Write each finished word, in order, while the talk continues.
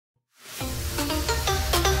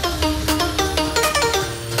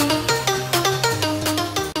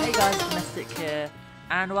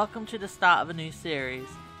and welcome to the start of a new series.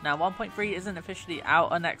 Now 1.3 isn't officially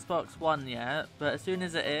out on Xbox One yet, but as soon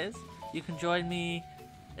as it is, you can join me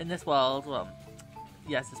in this world,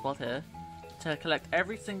 this world here, to collect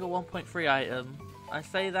every single 1.3 item. I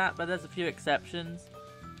say that, but there's a few exceptions.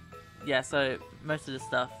 Yeah, so most of the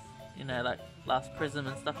stuff, you know, like Last Prism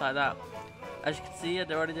and stuff like that. As you can see,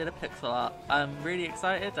 they already did a pixel art. I'm really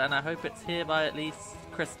excited, and I hope it's here by at least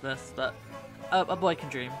Christmas, but a boy can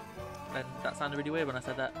dream. And that sounded really weird when I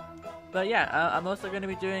said that. But yeah, I'm also going to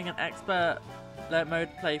be doing an expert mode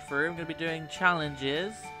playthrough. I'm going to be doing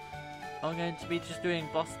challenges. I'm going to be just doing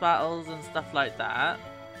boss battles and stuff like that.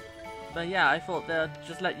 But yeah, I thought they'd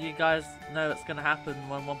just let you guys know what's going to happen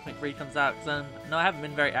when 1.3 comes out. Because I haven't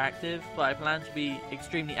been very active, but I plan to be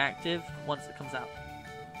extremely active once it comes out.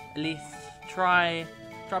 At least try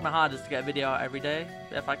my hardest to get a video out every day.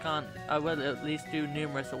 But if I can't, I will at least do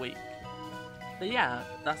numerous a week. But yeah,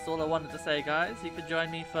 that's all I wanted to say, guys. You can join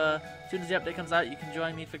me for, as soon as the update comes out, you can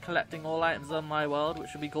join me for collecting all items on my world,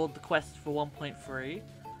 which will be called the Quest for 1.3.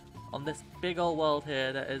 On this big old world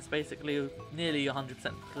here that is basically nearly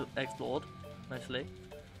 100% explored, mostly.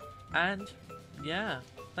 And yeah,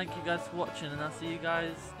 thank you guys for watching, and I'll see you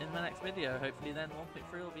guys in my next video. Hopefully then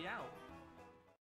 1.3 will be out.